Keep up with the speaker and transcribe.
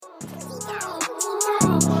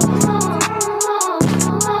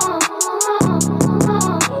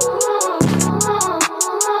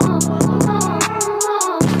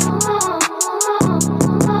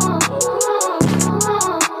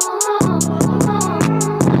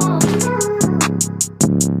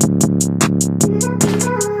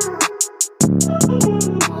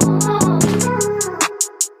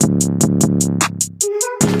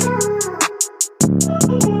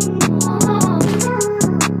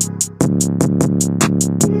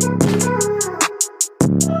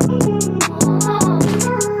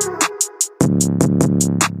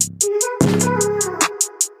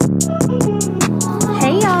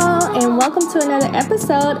another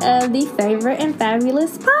episode of the Favorite and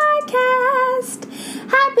Fabulous Podcast.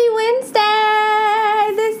 Happy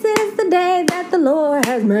Wednesday! This is the day that the Lord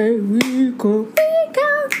has made. We come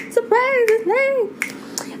to praise His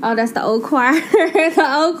name. Oh, that's the old choir.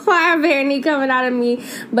 The old choir Verity coming out of me.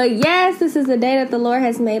 But yes, this is the day that the Lord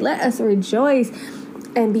has made. Let us rejoice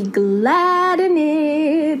and be glad in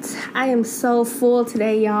it. I am so full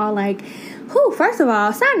today, y'all. First of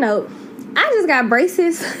all, side note, I just got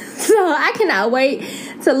braces, so I cannot wait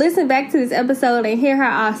to listen back to this episode and hear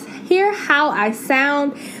how I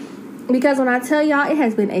sound, because when I tell y'all, it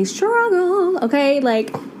has been a struggle, okay?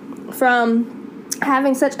 From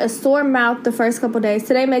having such a sore mouth the first couple days.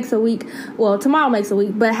 Today makes a week. Well, tomorrow makes a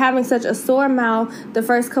week. But having such a sore mouth the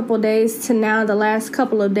first couple days to now the last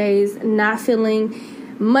couple of days, not feeling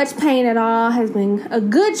much pain at all, has been a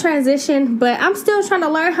good transition. But I'm still trying to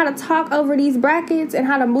learn how to talk over these brackets and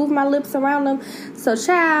how to move my lips around them. So,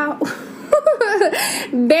 child,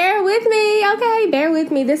 bear with me, okay? Bear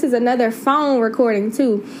with me. This is another phone recording,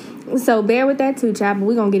 too. So bear with that too, child, but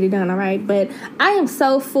we're going to get it done, all right? But I am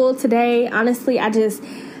so full today. Honestly, I just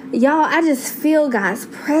feel God's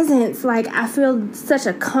presence. I feel such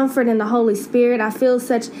a comfort in the Holy Spirit. I feel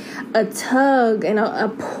such a tug and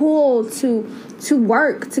a pull to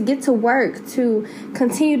work, to get to work, to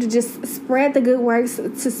continue to just spread the good works,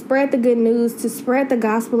 to spread the good news, to spread the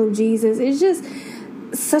gospel of Jesus. It's just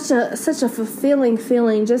such a fulfilling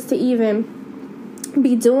feeling just to even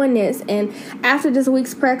be doing this. And after this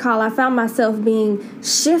week's prayer call, I found myself being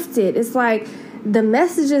shifted. It's like the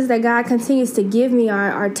messages that God continues to give me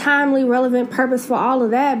are timely, relevant, purposeful, all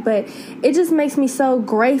of that. But it just makes me so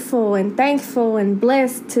grateful and thankful and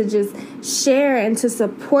blessed to just share and to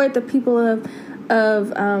support the people of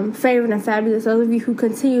Favorite and Fabulous. Those of you who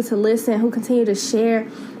continue to listen, who continue to share,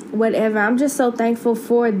 whatever. I'm just so thankful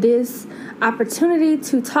for this opportunity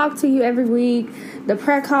to talk to you every week. The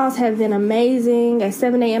prayer calls have been amazing at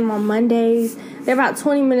 7 a.m. on Mondays. They're about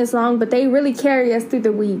 20 minutes long, but they really carry us through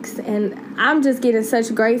the weeks. And I'm just getting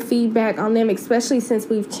such great feedback on them, especially since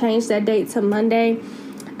we've changed that date to Monday.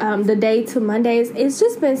 The day to Mondays. It's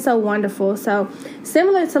just been so wonderful. So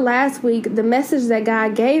similar to last week, the message that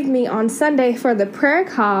God gave me on Sunday for the prayer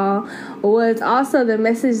call was also the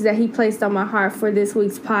message that He placed on my heart for this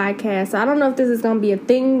week's podcast. So I don't know if this is going to be a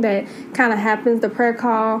thing that kind of happens. The prayer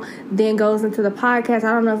call then goes into the podcast.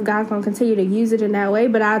 I don't know if God's going to continue to use it in that way,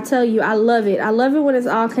 but I'll tell you, I love it. I love it when it's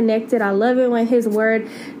all connected. I love it when His word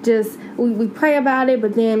we pray about it,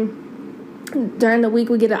 but then during the week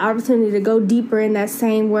we get an opportunity to go deeper in that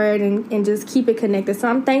same word and just keep it connected. So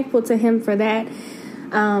I'm thankful to Him for that.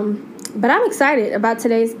 But I'm excited about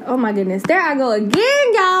today's. Oh my goodness, there I go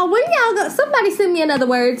again, y'all. When y'all go, somebody send me another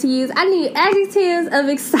word to use. I need adjectives of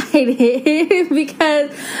excited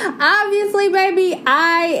because obviously, baby,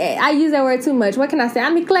 I use that word too much. What can I say?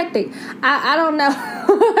 I'm eclectic. I don't know.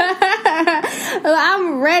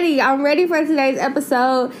 I'm ready. I'm ready for today's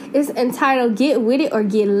episode. It's entitled "Get With It or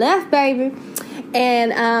Get Left," baby.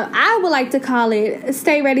 And I would like to call it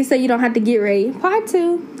 "Stay Ready So You Don't Have to Get Ready" Part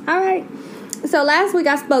 2. All right. So last week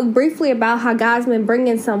I spoke briefly about how God's been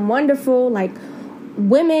bringing some wonderful,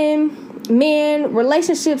 women, men,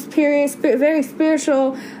 relationships, period, very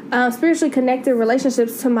spiritually connected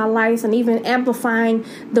relationships to my life, and even amplifying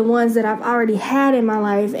the ones that I've already had in my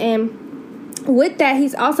life. And with that,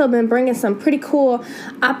 He's also been bringing some pretty cool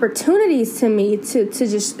opportunities to me to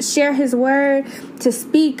just share His word, to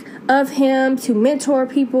speak of Him, to mentor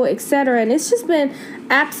people, etc. And it's just been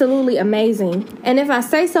absolutely amazing. And if I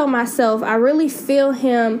say so myself, I really feel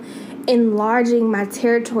Him enlarging my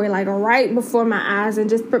territory, right before my eyes,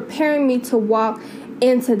 and just preparing me to walk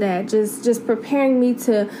into that, just preparing me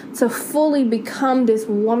to fully become this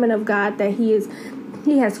woman of God that He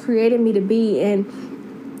has created me to be. And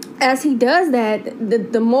as He does that,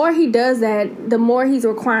 the more He does that, the more He's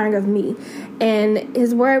requiring of me. And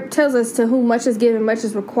His word tells us, to whom much is given, much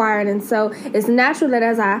is required. And so it's natural that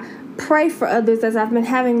as I pray for others, as I've been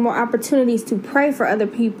having more opportunities to pray for other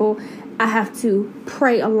people, I have to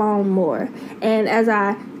pray along more. And as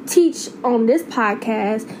I teach on this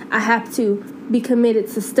podcast, I have to be committed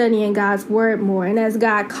to studying God's word more. And as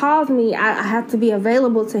God calls me, I have to be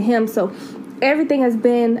available to Him. So everything has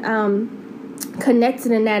been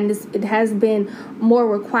connected in that, and it has been more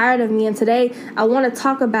required of me. And today I want to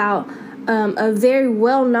talk about a very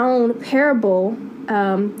well-known parable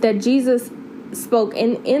that Jesus spoke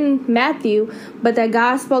in Matthew, but that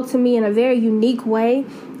God spoke to me in a very unique way.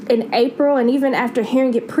 in April, and even after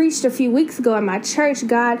hearing it preached a few weeks ago at my church,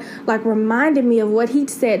 God reminded me of what he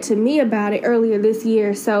said to me about it earlier this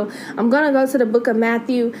year. So I'm going to go to the book of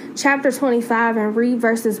Matthew chapter 25 and read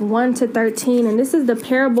verses 1 to 13. And this is the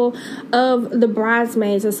parable of the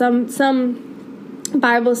bridesmaids, or some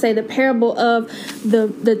Bibles say the parable of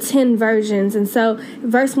the 10 virgins. And so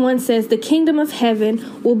verse 1 says, the kingdom of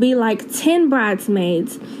heaven will be like 10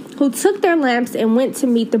 bridesmaids who took their lamps and went to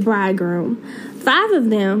meet the bridegroom. 5 of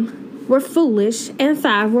them were foolish and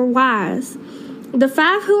 5 were wise. The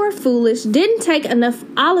 5 who were foolish didn't take enough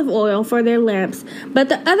olive oil for their lamps, but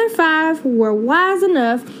the other 5 were wise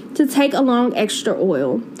enough to take along extra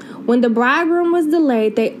oil. When the bridegroom was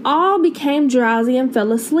delayed, they all became drowsy and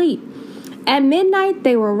fell asleep. At midnight,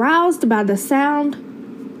 they were roused by the sound,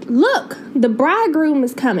 "Look, the bridegroom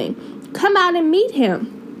is coming. Come out and meet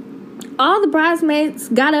him." All the bridesmaids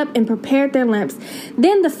got up and prepared their lamps.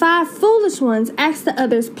 Then the 5 foolish ones asked the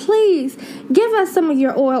others, "Please, give us some of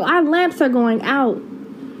your oil. Our lamps are going out."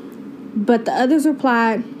 But the others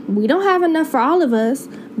replied, "We don't have enough for all of us.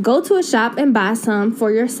 Go to a shop and buy some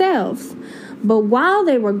for yourselves." But while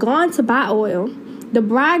they were gone to buy oil, the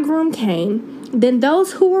bridegroom came. Then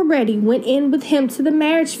those who were ready went in with him to the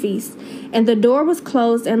marriage feast, and the door was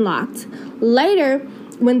closed and locked. Later,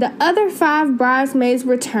 when the other 5 bridesmaids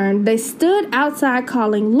returned, they stood outside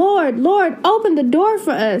calling, "Lord, Lord, open the door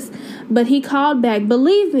for us." But he called back,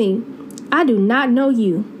 "Believe me, I do not know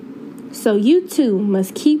you. So you too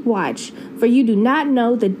must keep watch, for you do not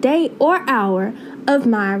know the day or hour of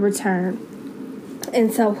my return."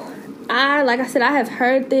 And so like I said, I have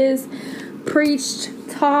heard this preached,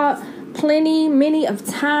 taught many of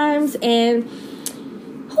times, and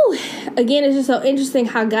again, it's just so interesting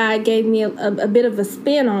how God gave me a bit of a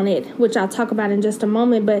spin on it, which I'll talk about in just a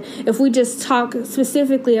moment. But if we just talk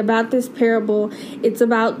specifically about this parable, it's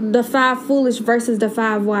about the 5 foolish versus the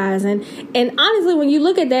 5 wise. And honestly, when you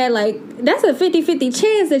look at that, that's a 50-50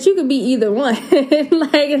 chance that you could be either one.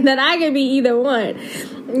 That I could be either one.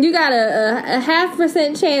 You got a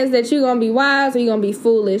 0.5% chance that you're going to be wise or you're going to be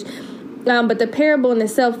foolish. But the parable in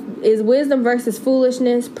itself is wisdom versus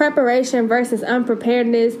foolishness, preparation versus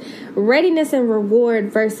unpreparedness, readiness and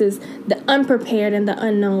reward versus the unprepared and the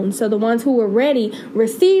unknown. So the ones who were ready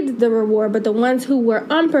received the reward, but the ones who were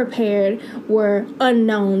unprepared were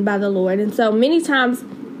unknown by the Lord. And so many times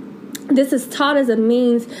this is taught as a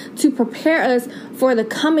means to prepare us for the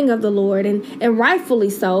coming of the Lord, and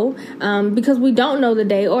rightfully so, because we don't know the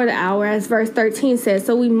day or the hour, as verse 13 says.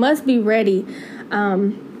 So we must be ready.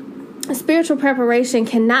 Spiritual preparation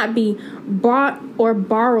cannot be bought or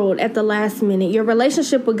borrowed at the last minute. Your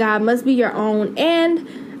relationship with God must be your own and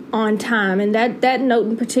on time. And that note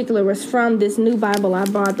in particular was from this new Bible I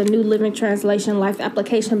bought, the New Living Translation Life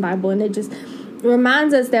Application Bible. And it just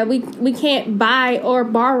reminds us that we can't buy or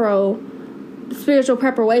borrow spiritual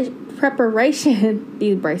preparation,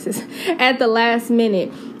 these braces, at the last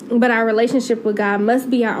minute. But our relationship with God must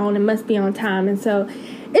be our own and must be on time. And so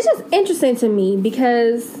it's just interesting to me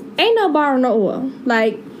because ain't no borrowing no oil.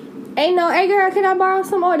 Ain't no, "Hey girl, can I borrow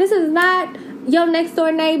some oil?" This is not your next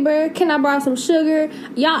door neighbor. "Can I borrow some sugar?"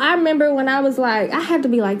 Y'all, I remember when I was I had to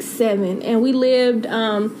be 7, and we lived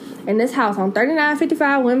in this house on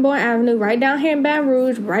 3955 Winborn Avenue, right down here in Baton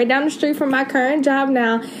Rouge, right down the street from my current job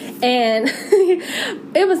now. And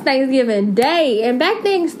it was Thanksgiving Day, and back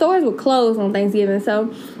then stores were closed on Thanksgiving. So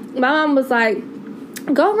my mom was like,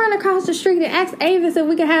 "Go run across the street and ask Avis if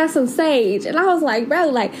we can have some sage." And I was like,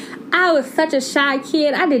 bro, I was such a shy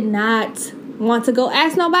kid. I did not want to go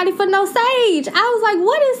ask nobody for no sage. I was like,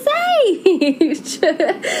 "What is sage?"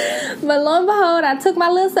 But lo and behold, I took my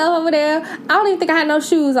little self over there. I don't even think I had no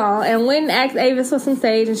shoes on, and went and asked Avis for some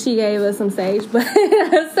sage, and she gave us some sage. But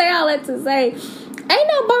I say all that to say, ain't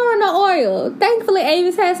no borrowing no oil. Thankfully,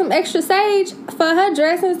 Avis had some extra sage for her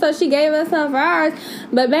dressing, so she gave us some for ours.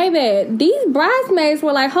 But baby, these bridesmaids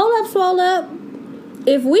were like, "Hold up, swole up.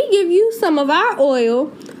 If we give you some of our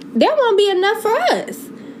oil, there won't be enough for us."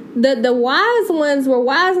 The wise ones were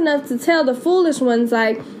wise enough to tell the foolish ones,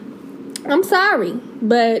 "I'm sorry,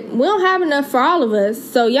 but we don't have enough for all of us.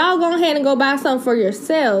 So y'all go ahead and go buy some for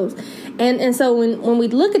yourselves." And so when we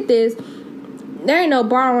look at this, there ain't no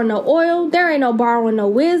borrowing no oil. There ain't no borrowing no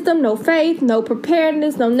wisdom, no faith, no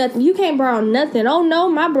preparedness, no nothing. You can't borrow nothing. Oh no,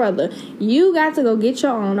 my brother. You got to go get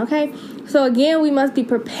your own, okay? So again, we must be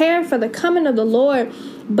prepared for the coming of the Lord.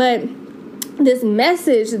 But this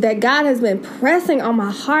message that God has been pressing on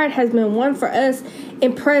my heart has been one for us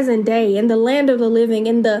in present day, in the land of the living,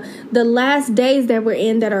 in the last days that we're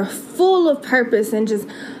in, that are full of purpose and just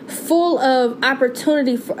full of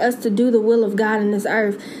opportunity for us to do the will of God in this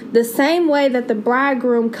earth. The same way that the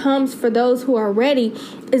bridegroom comes for those who are ready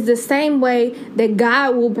is the same way that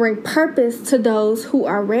God will bring purpose to those who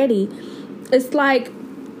are ready. It's like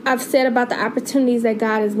I've said about the opportunities that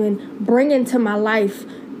God has been bringing to my life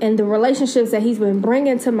and the relationships that he's been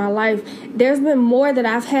bringing to my life. There's been more that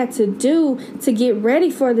I've had to do to get ready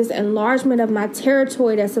for this enlargement of my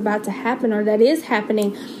territory that's about to happen, or that is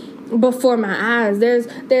happening before my eyes. There's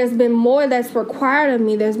been more that's required of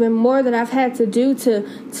me. There's been more that I've had to do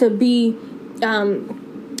to be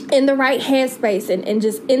in the right headspace and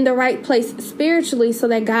just in the right place spiritually, so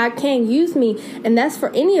that God can use me. And that's for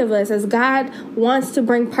any of us. As God wants to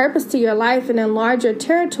bring purpose to your life and enlarge your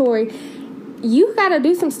territory, you got to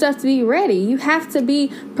do some stuff to be ready. You have to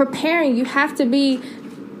be preparing. You have to be,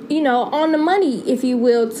 on the money, if you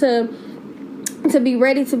will, to be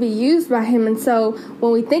ready to be used by him. And so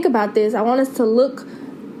when we think about this, I want us to look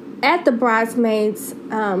at the bridesmaids,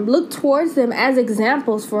 look towards them as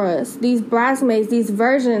examples for us. These bridesmaids, these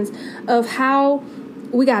versions of how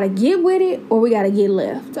we got to get with it or we got to get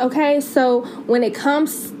left. Okay, so when it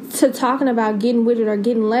comes to talking about getting with it or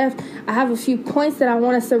getting left, I have a few points that I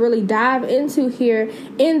want us to really dive into here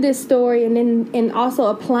in this story, and also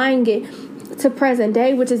applying it to present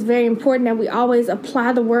day, which is very important that we always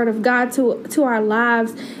apply the word of God to our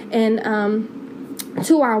lives and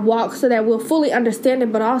to our walk, so that we'll fully understand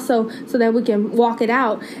it, but also so that we can walk it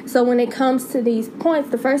out. So when it comes to these points,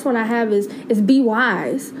 the first one I have is be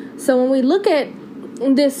wise. So when we look at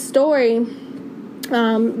this story,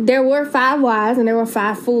 there were 5 wise and there were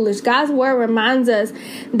 5 foolish. God's word reminds us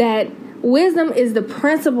that wisdom is the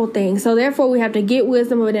principal thing. So therefore we have to get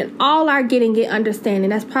wisdom, but in all our getting, get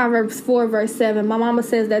understanding. That's Proverbs 4 verse 7. My mama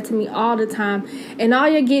says that to me all the time. And all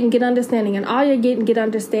you're getting, get understanding. And all you're getting, get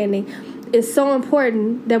understanding. It's so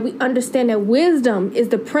important that we understand that wisdom is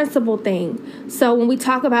the principal thing. So when we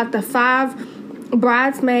talk about the 5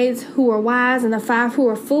 bridesmaids who were wise and the 5 who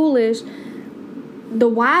were foolish, the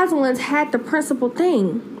wise ones had the principal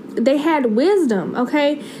thing. They had wisdom,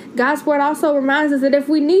 okay? God's word also reminds us that if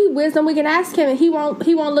we need wisdom, we can ask him, and he won't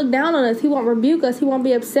look down on us. He won't rebuke us. He won't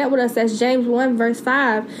be upset with us. That's James 1 verse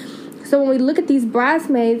 5. So when we look at these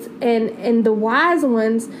bridesmaids and the wise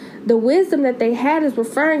ones, the wisdom that they had is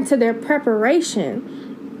referring to their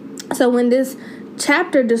preparation. So when this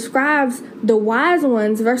chapter describes the wise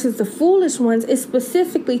ones versus the foolish ones, it's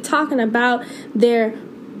specifically talking about their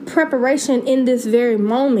preparation in this very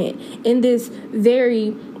moment, in this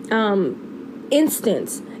very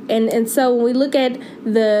instance. And so when we look at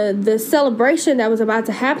the celebration that was about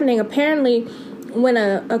to happening, apparently when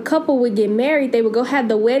a couple would get married, they would go have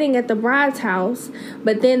the wedding at the bride's house,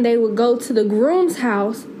 but then they would go to the groom's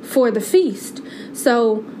house for the feast.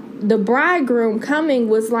 So the bridegroom coming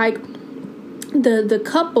was like the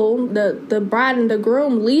couple, the bride and the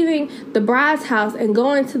groom, leaving the bride's house and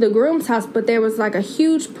going to the groom's house, but there was like a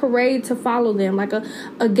huge parade to follow them, like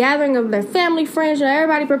a gathering of their family, friends, and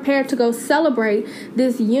everybody prepared to go celebrate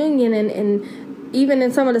this union. And even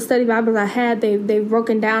in some of the study Bibles I had, they've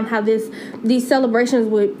broken down how these celebrations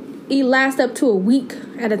would last up to a week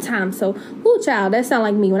at a time. So, child, that sound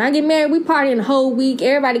like me. When I get married, we partying the whole week.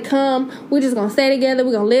 Everybody come. We just gonna stay together.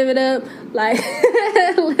 We gonna live it up. Like,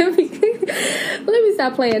 let me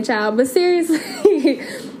stop playing, child. But seriously,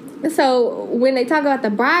 so when they talk about the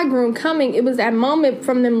bridegroom coming, it was that moment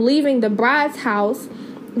from them leaving the bride's house,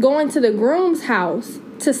 going to the groom's house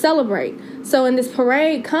to celebrate. So in this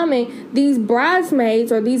parade coming, these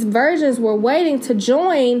bridesmaids or these virgins were waiting to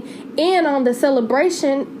join in on the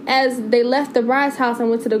celebration as they left the bride's house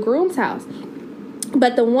and went to the groom's house.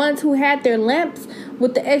 But the ones who had their lamps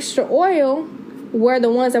with the extra oil were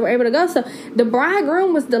the ones that were able to go. So the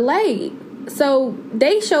bridegroom was delayed. So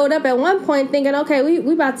they showed up at one point thinking, okay,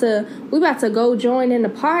 we about to go join in the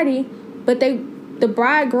party, but the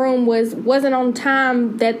bridegroom wasn't on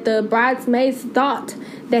time that the bridesmaids thought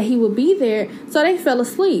that he would be there, so they fell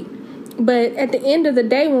asleep. But at the end of the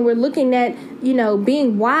day, when we're looking at,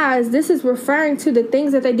 being wise, this is referring to the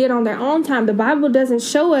things that they did on their own time. The Bible doesn't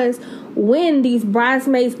show us when these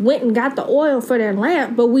bridesmaids went and got the oil for their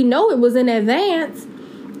lamp, but we know it was in advance.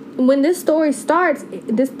 When this story starts,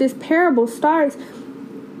 this parable starts,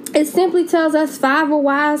 it simply tells us 5 were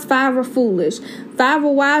wise, 5 were foolish. 5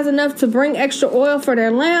 were wise enough to bring extra oil for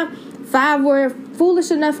their lamp. 5 were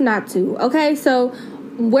foolish enough not to. Okay, so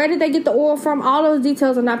Where did they get the oil from? All those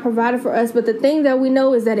details are not provided for us, but the thing that we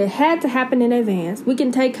know is that it had to happen in advance. We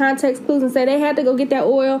can take context clues and say they had to go get that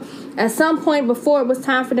oil at some point before it was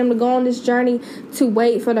time for them to go on this journey to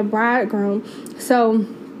wait for the bridegroom. So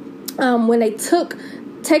when they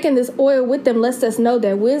taking this oil with them lets us know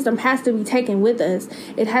that wisdom has to be taken with us.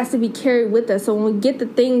 It has to be carried with us. So when we get the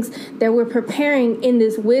things that we're preparing in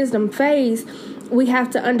this wisdom phase, we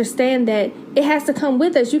have to understand that it has to come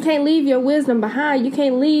with us. You can't leave your wisdom behind. You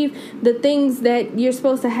can't leave the things that you're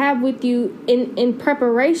supposed to have with you in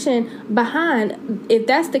preparation behind. If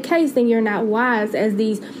that's the case, then you're not wise, as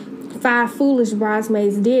these 5 foolish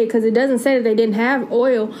bridesmaids did, because it doesn't say that they didn't have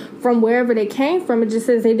oil from wherever they came from. It just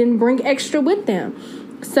says they didn't bring extra with them.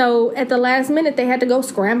 So at the last minute, they had to go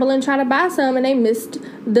scramble and try to buy some, and they missed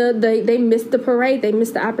the parade. They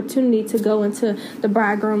missed the opportunity to go into the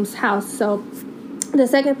bridegroom's house. So the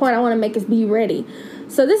second point I want to make is be ready.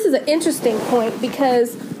 So this is an interesting point,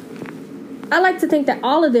 because I like to think that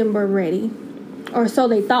all of them were ready, or so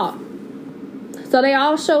they thought. So they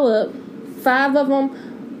all show up. 5 of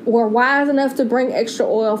them were wise enough to bring extra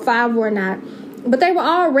oil. 5 were not. But they were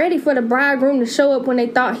all ready for the bridegroom to show up when they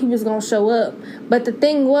thought he was going to show up. But the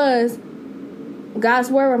thing was, God's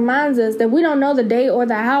word reminds us that we don't know the day or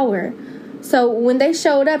the hour. So when they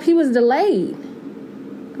showed up, he was delayed.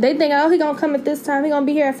 They think, oh, he going to come at this time. He going to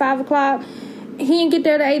be here at 5 o'clock. He didn't get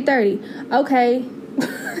there to 8:30. Okay.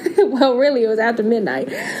 Well, really, it was after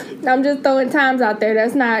midnight. I'm just throwing times out there.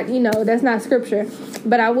 That's not scripture.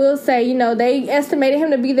 But I will say, they estimated him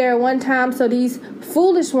to be there at one time. So these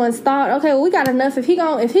foolish ones thought, okay, well, we got enough. If he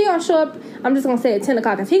gonna show up, I'm just gonna say at 10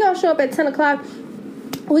 o'clock. If he gonna show up at 10 o'clock,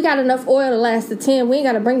 we got enough oil to last to 10. We ain't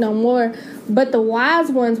got to bring no more. But the wise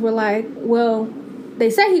ones were like, well, they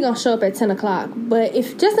say he gonna show up at 10 o'clock. But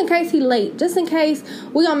if just in case he late, just in case,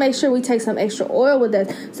 we gonna make sure we take some extra oil with us.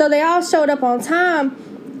 So they all showed up on time.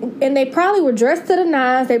 And they probably were dressed to the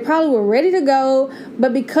nines. They probably were ready to go.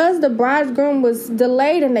 But because the bridegroom was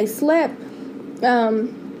delayed and they slept,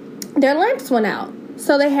 their lamps went out.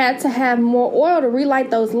 So they had to have more oil to relight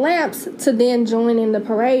those lamps to then join in the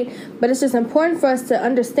parade. But it's just important for us to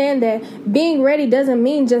understand that being ready doesn't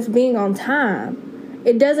mean just being on time.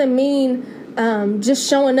 It doesn't mean just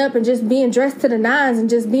showing up and just being dressed to the nines and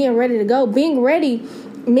just being ready to go. Being ready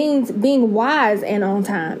means being wise and on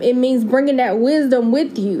time. It means bringing that wisdom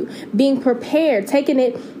with you, being prepared, taking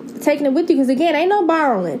it with you. Because again, ain't no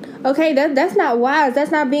borrowing. Okay, that's not wise.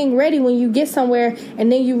 That's not being ready when you get somewhere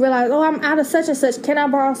and then you realize, oh, I'm out of such and such. Can I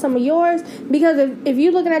borrow some of yours? Because if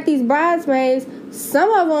you're looking at these bridesmaids,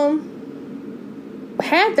 some of them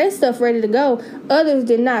had their stuff ready to go. Others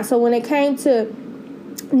did not. So when it came to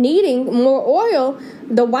needing more oil,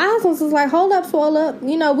 the wise ones was like, hold up, swell up.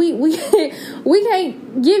 We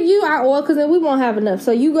can't give you our oil because then we won't have enough.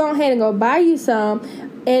 So you go ahead and go buy you some.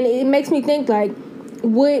 And it makes me think, like,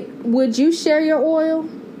 would you share your oil?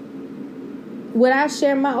 Would I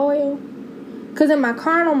share my oil? Because in my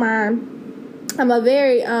carnal mind, I'm a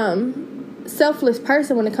very selfless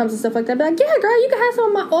person when it comes to stuff like that. Be like, yeah, girl, you can have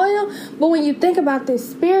some of my oil. But when you think about this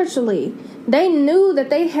spiritually, they knew that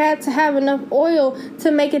they had to have enough oil to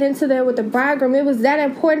make it into there with the bridegroom. It was that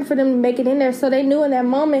important for them to make it in there. So they knew in that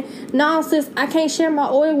moment, no, sis, I can't share my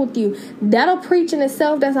oil with you. That'll preach in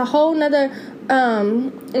itself. That's a whole nother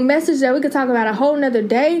message that we could talk about a whole nother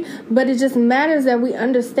day. But it just matters that we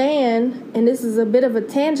understand, and this is a bit of a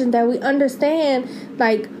tangent, that we understand,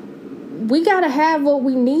 like, we got to have what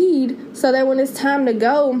we need so that when it's time to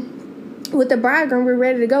go with the bridegroom, we're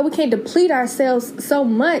ready to go. We can't deplete ourselves so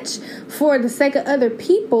much for the sake of other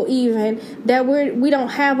people, even that we don't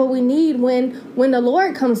have what we need when the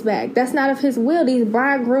Lord comes back. That's not of his will. These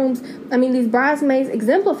bridesmaids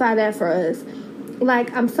exemplify that for us.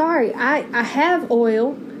 Like, I'm sorry, I have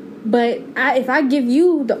oil, but if I give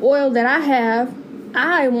you the oil that I have,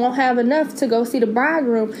 I won't have enough to go see the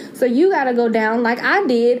bridegroom. So you got to go down like I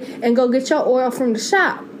did and go get your oil from the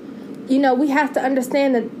shop. We have to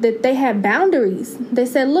understand that they had boundaries. They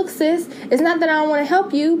said, look, sis, it's not that I don't want to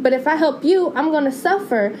help you, but if I help you, I'm going to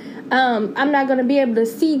suffer. I'm not going to be able to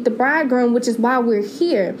see the bridegroom, which is why we're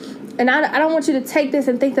here. And I don't want you to take this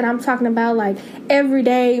and think that I'm talking about like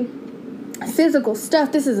everyday physical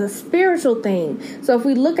stuff. This is a spiritual thing. So if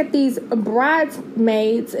we look at these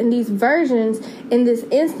bridesmaids and these virgins in this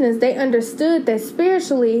instance, they understood that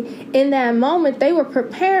spiritually in that moment they were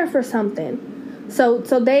prepared for something. So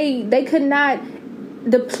they could not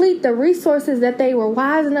deplete the resources that they were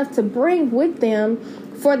wise enough to bring with them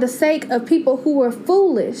for the sake of people who were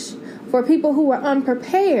foolish, for people who were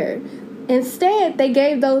unprepared. Instead, they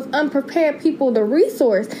gave those unprepared people the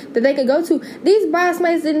resource that they could go to. These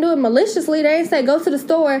bridesmaids didn't do it maliciously. They didn't say go to the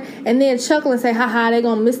store and then chuckle and say, haha, they're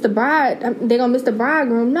going to miss the bride. They're going to miss the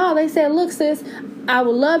bridegroom. No, they said, look, sis, I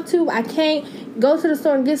would love to. I can't. Go to the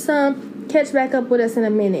store and get some. Catch back up with us in a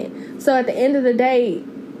minute. So at the end of the day,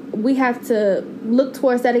 we have to look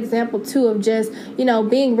towards that example too of just,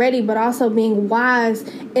 being ready, but also being wise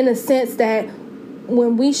in a sense that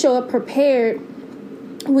when we show up prepared,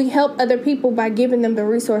 we help other people by giving them the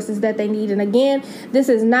resources that they need. And again, this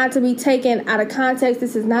is not to be taken out of context.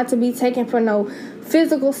 This is not to be taken for no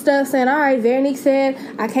physical stuff, saying, all right, Veronique said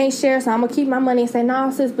I can't share, so I'm going to keep my money, and say,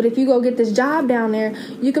 no, sis, but if you go get this job down there,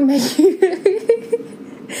 you can make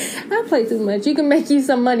I play too much. You can make you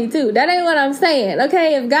some money too. That ain't what I'm saying.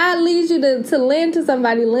 Okay, if God leads you to lend to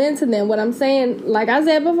somebody, lend to them. What I'm saying, like I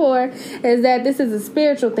said before, is that this is a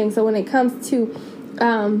spiritual thing. So when it comes to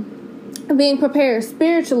being prepared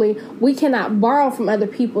spiritually, we cannot borrow from other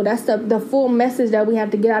people. That's the full message that we have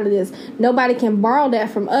to get out of this. Nobody can borrow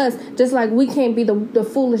that from us, just like we can't be the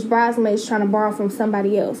foolish bridesmaids trying to borrow from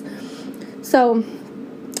somebody else. So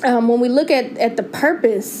when we look at the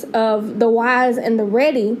purpose of the wise and the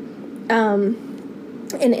ready, and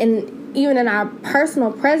even in our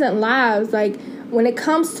personal present lives, like when it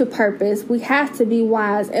comes to purpose, we have to be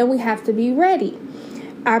wise and we have to be ready.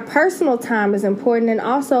 Our personal time is important, and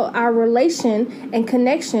also our relation and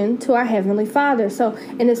connection to our Heavenly Father. So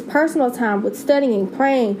in this personal time with studying,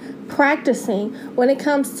 praying, practicing, when it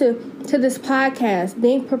comes to this podcast,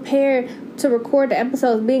 being prepared to record the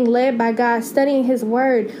episodes, being led by God, studying His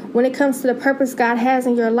Word, when it comes to the purpose God has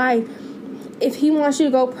in your life, if He wants you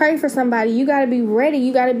to go pray for somebody, you got to be ready.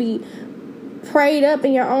 You got to be prayed up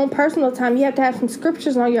in your own personal time. You have to have some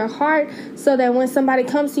scriptures on your heart so that when somebody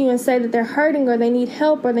comes to you and say that they're hurting or they need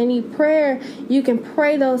help or they need prayer, you can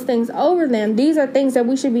pray those things over them. These are things that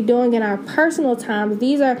we should be doing in our personal times.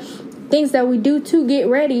 These are things that we do to get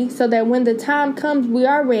ready so that when the time comes, we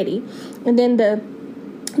are ready. And then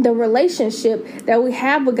the relationship that we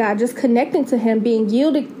have with God, just connecting to Him, being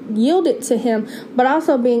yielded to Him, but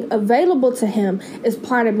also being available to Him is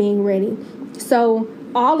part of being ready. So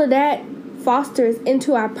all of that fosters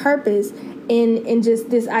into our purpose in just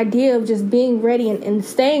this idea of just being ready and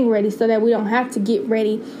staying ready so that we don't have to get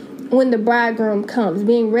ready when the bridegroom comes,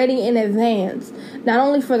 being ready in advance, not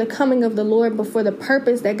only for the coming of the Lord, but for the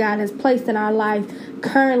purpose that God has placed in our life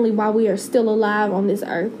currently while we are still alive on this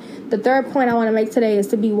earth. The third point I want to make today is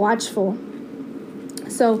to be watchful.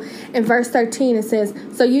 So in verse 13, it says,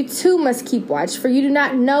 so you too must keep watch, for you do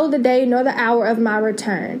not know the day nor the hour of my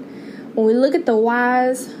return. When we look at the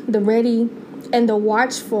wise, the ready, and the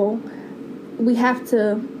watchful, we have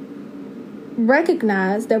to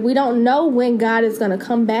recognize that we don't know when God is going to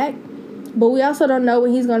come back, but we also don't know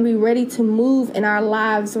when He's going to be ready to move in our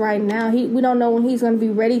lives right now. We don't know when He's going to be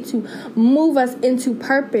ready to move us into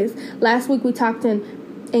purpose. Last week we talked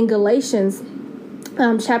in Galatians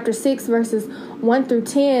chapter 6, verses 1 through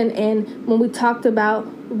 10, and when we talked about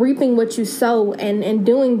reaping what you sow and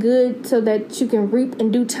doing good so that you can reap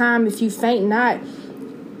in due time if you faint not.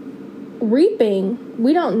 Reaping,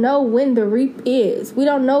 we don't know when the reap is. We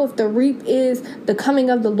don't know if the reap is the coming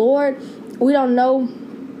of the Lord. We don't know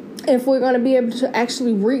if we're going to be able to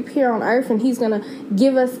actually reap here on earth and He's going to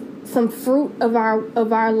give us some fruit of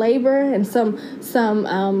our labor and some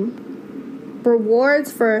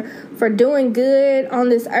rewards for doing good on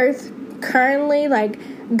this earth currently. Like,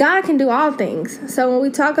 God can do all things. So when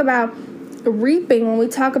we talk about reaping, when we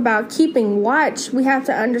talk about keeping watch, we have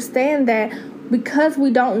to understand that because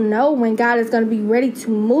we don't know when God is going to be ready to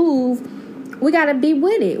move, we got to be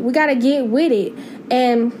with it. We got to get with it.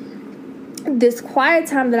 And this quiet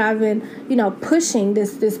time that I've been, pushing,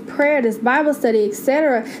 this prayer, this Bible study,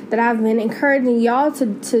 etc., that I've been encouraging y'all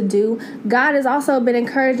to do, God has also been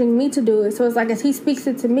encouraging me to do it. So it's like as He speaks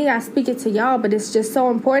it to me, I speak it to y'all. But it's just so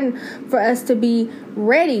important for us to be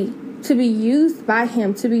ready to be used by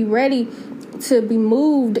Him, to be ready to be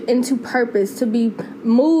moved into purpose, to be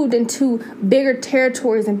moved into bigger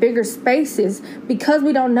territories and bigger spaces, because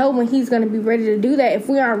we don't know when He's going to be ready to do that. If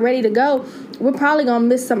we aren't ready to go, we're probably going to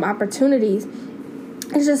miss some opportunities.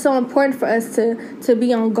 It's just so important for us to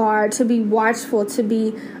be on guard, to be watchful, to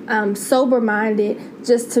be sober-minded,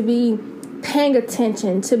 just to be paying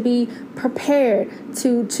attention, to be prepared,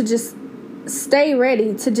 to just stay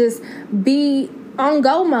ready, to just be on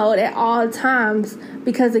go mode at all times,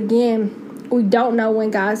 because again, we don't know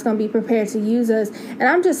when God's going to be prepared to use us. And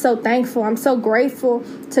I'm just so thankful. I'm so grateful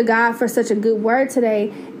to God for such a good word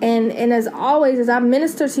today. And as always, as I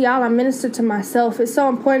minister to y'all, I minister to myself. It's so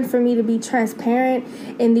important for me to be transparent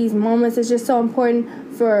in these moments. It's just so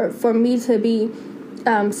important for me to be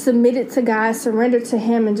submitted to God, surrendered to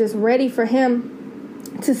Him, and just ready for Him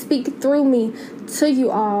to speak through me to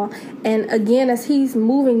you all. And again, as He's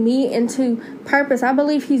moving me into purpose, I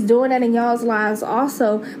believe He's doing that in y'all's lives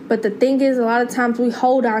also. But the thing is, a lot of times we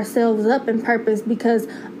hold ourselves up in purpose because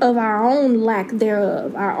of our own lack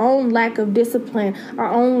thereof, our own lack of discipline,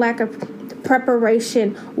 our own lack of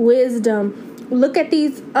preparation, wisdom. Look at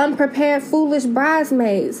these unprepared, foolish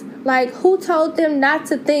bridesmaids. Like, who told them not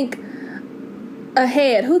to think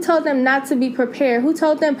ahead? Who told them not to be prepared? Who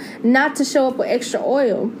told them not to show up with extra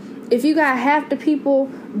oil? If you got half the people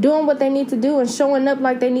doing what they need to do and showing up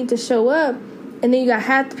like they need to show up, and then you got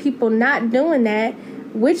half the people not doing that,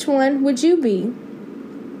 which one would you be?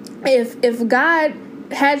 If God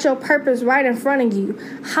had your purpose right in front of you,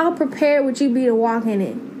 how prepared would you be to walk in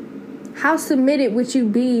it? How submitted would you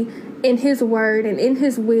be in His word and in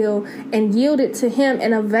His will, and yielded to Him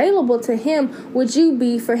and available to Him would you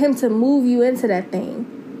be for Him to move you into that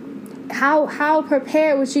thing? How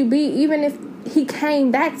prepared would you be even if He came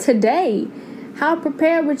back today? How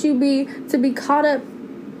prepared would you be to be caught up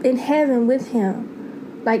in heaven with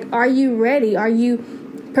Him? Like, are you ready? Are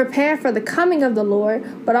you prepared for the coming of the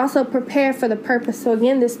Lord, but also prepared for the purpose? So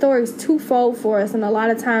again, this story is twofold for us, and a lot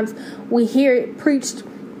of times we hear it preached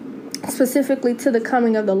specifically to the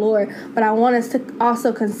coming of the Lord, but I want us to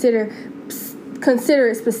also consider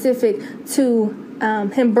it specific to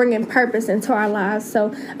Him bringing purpose into our lives.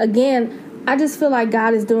 So again, I just feel like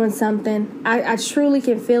God is doing something. I truly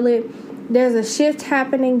can feel it. There's a shift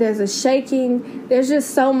happening. There's a shaking. There's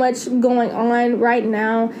just so much going on right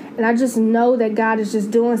now, and I just know that God is just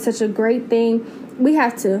doing such a great thing. We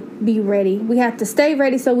have to be ready. We have to stay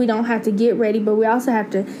ready so we don't have to get ready, but we also have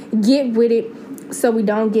to get with it so we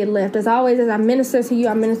don't get left. As always, as I minister to you,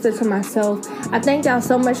 I minister to myself. I thank y'all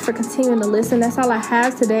so much for continuing to listen. That's all I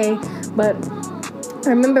have today. But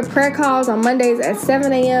remember, prayer calls on Mondays at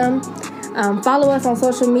 7 a.m. Follow us on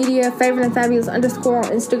social media, Favored and Fabulous _ on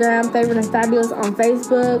Instagram, Favored and Fabulous on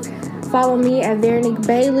Facebook. Follow me at Veronique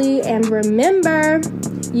Bailey. And remember,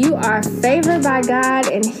 you are favored by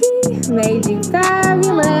God, and He made you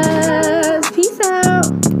fabulous.